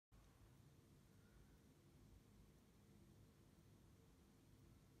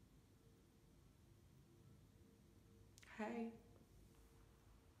okay?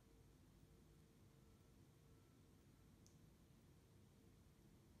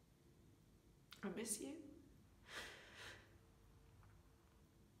 I miss you.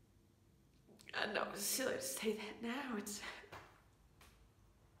 I know it's silly to say that now. It's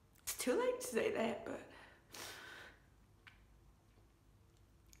too late to say that, but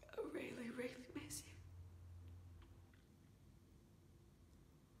I really, really miss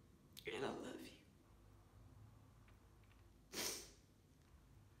you. And I love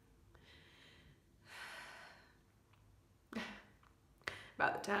you.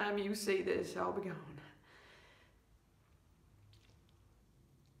 By the time you see this, I'll be gone.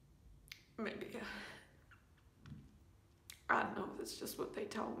 Maybe I don't know if it's just what they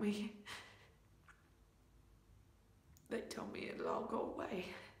told me. They told me it'll all go away.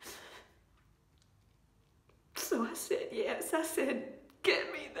 So I said yes. I said,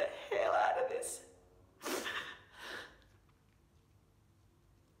 get me the hell out of this.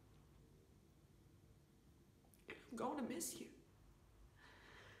 I'm going to miss you.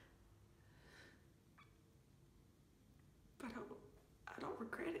 But I don't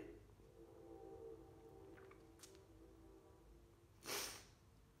regret it.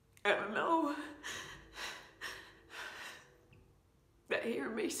 I don't know that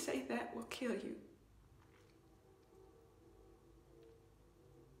hearing me say that will kill you.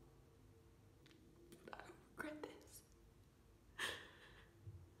 But I don't regret this.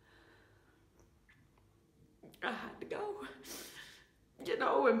 I had to go. You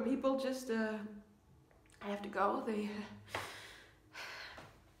know, when people just have to go, they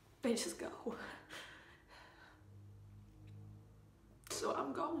just go. So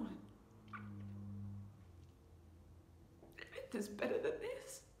I'm going. It's better than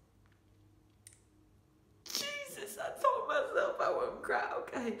this. Jesus, I told myself I wouldn't cry.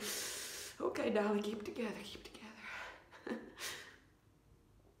 Okay. Okay, darling, keep it together, keep it together.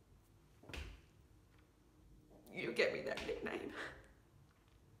 You get me that nickname.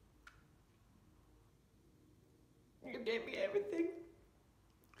 You gave me everything.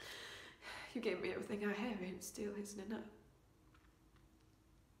 You gave me everything I have, and it still isn't enough.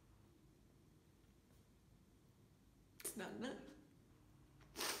 It's not enough.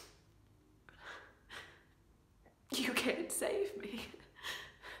 You can't save me.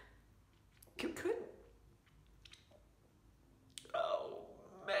 You couldn't. Oh,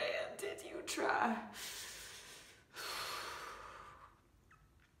 man, did you try?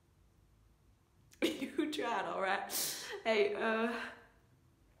 You tried, all right. Hey,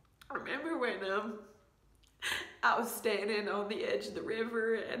 remember when I was standing on the edge of the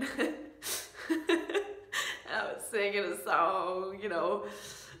river and I was singing a song, you know,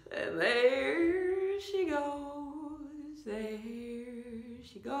 and there she goes, there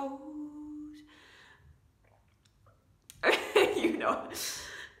she goes. You know,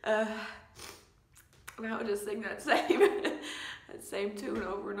 and I would just sing that same tune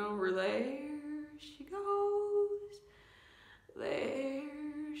over and over. There she goes,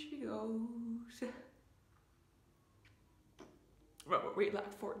 there she goes. Well, we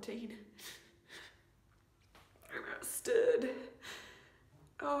like 14. And I stood.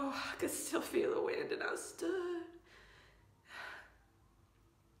 Oh, I could still feel the wind, and I stood.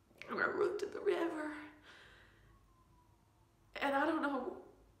 And I looked at the river. And I don't know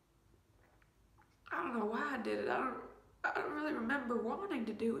why I did it. I don't really remember wanting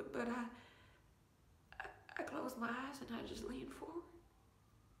to do it, but I closed my eyes and I just leaned forward.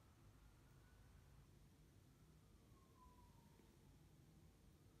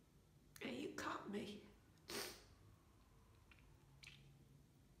 And you caught me.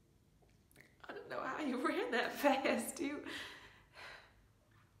 I don't know how you ran that fast. You're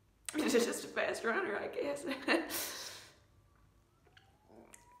just a fast runner, I guess.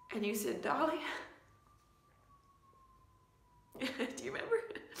 And you said, Dolly. Do you remember?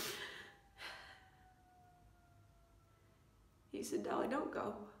 You said, Dolly, don't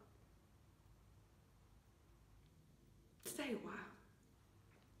go. Stay a while.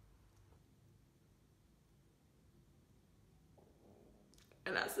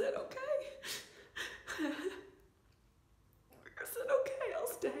 And I said, okay. I said, okay, I'll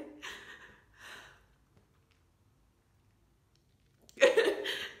stay.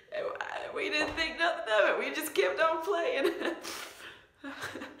 We didn't think nothing of it. We just kept on playing.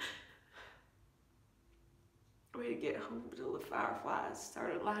 We didn't get home until the fireflies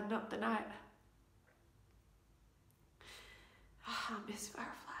started lighting up the night. Oh, I miss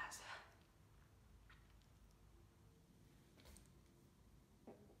fireflies.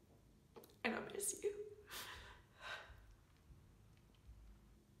 And I miss you.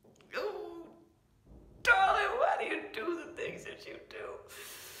 Oh, darling, why do you do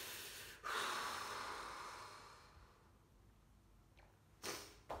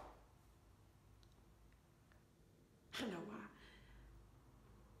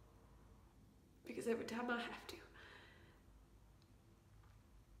because every time I have to,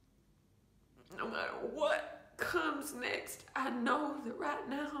 no matter what comes next, I know that right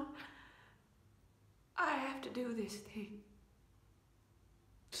now I have to do this thing.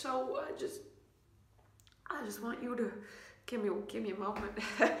 So I just want you to give me a moment.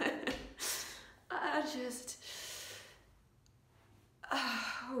 I just,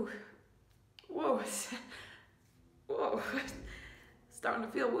 oh, whoa, whoa, starting to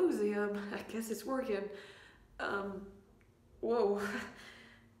feel woozy. I guess it's working. Whoa,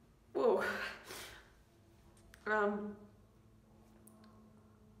 whoa, oh,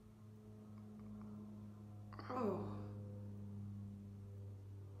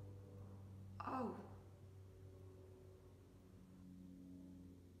 oh.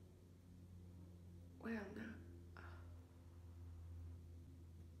 Well, now,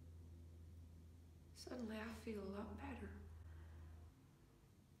 suddenly I feel a lot better.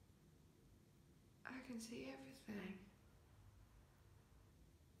 I can see everything.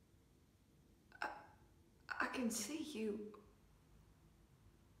 I can see you.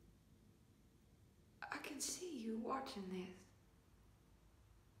 I can see you watching this.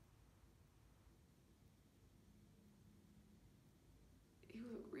 You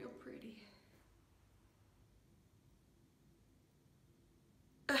look real pretty.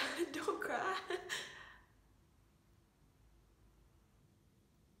 Don't cry.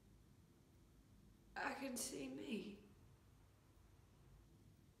 I can see me.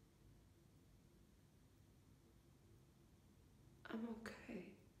 I'm okay.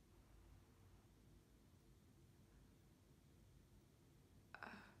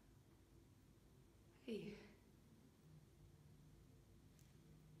 Hey.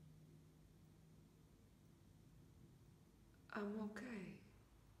 I'm okay.